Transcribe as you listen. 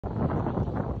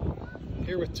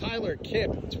Here with Tyler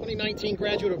Kipp, 2019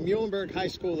 graduate of Muhlenberg High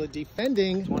School, the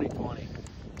defending 2020.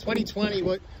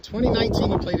 What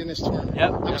 2019 you played in this tournament?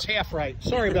 Yep. I was half right.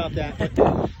 Sorry about that.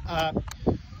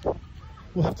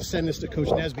 We'll have to send this to Coach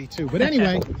Nesby too. But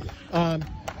anyway,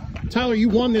 Tyler, you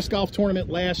won this golf tournament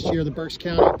last year, the Berks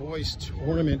County Boys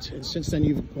Tournament, and since then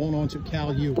you've gone on to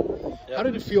Cal U. Yep. How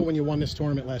did it feel when you won this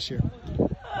tournament last year?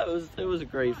 It was a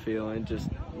great feeling, just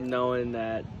knowing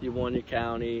that you won your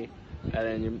county and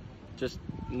then you're just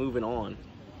moving on.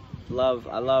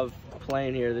 I love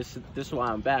playing here. This is why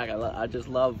I'm back. I just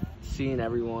love seeing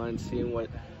everyone, seeing what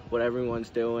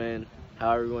everyone's doing,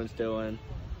 how everyone's doing.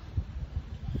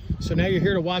 So now you're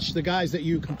here to watch the guys that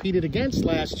you competed against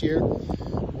last year.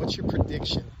 What's your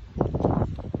prediction?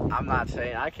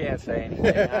 I can't say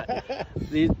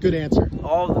anything. Good answer.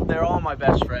 They're all my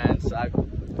best friends.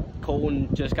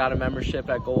 Colton just got a membership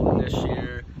at Golden this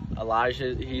year.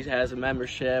 Elijah, he has a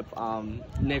membership.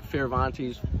 Nick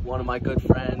Fioravanti's one of my good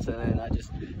friends, and then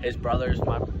his brother's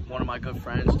one of my good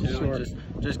friends too. Sure. And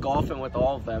just golfing with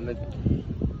all of them.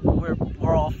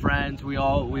 We're all friends. We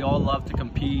all love to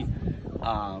compete,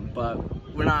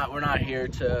 but we're not here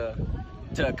to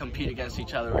compete against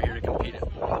each other. We're here to compete on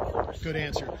the course. Good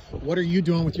answer. What are you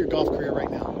doing with your golf career right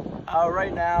now?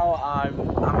 Right now,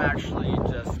 I'm actually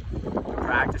just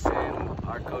practicing.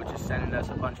 Our coach is sending us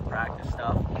a bunch of practice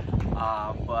stuff,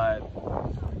 but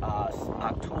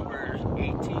October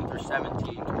 18th or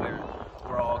 17th,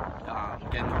 we're all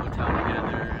getting the hotel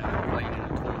together and playing in a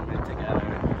tournament together,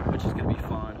 which is going to be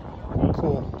fun.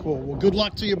 Cool. Well, good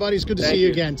luck to you, buddies. Good to see you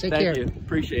again. Take care. Thank you.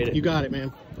 Appreciate it. You got it,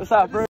 man. What's up, bro?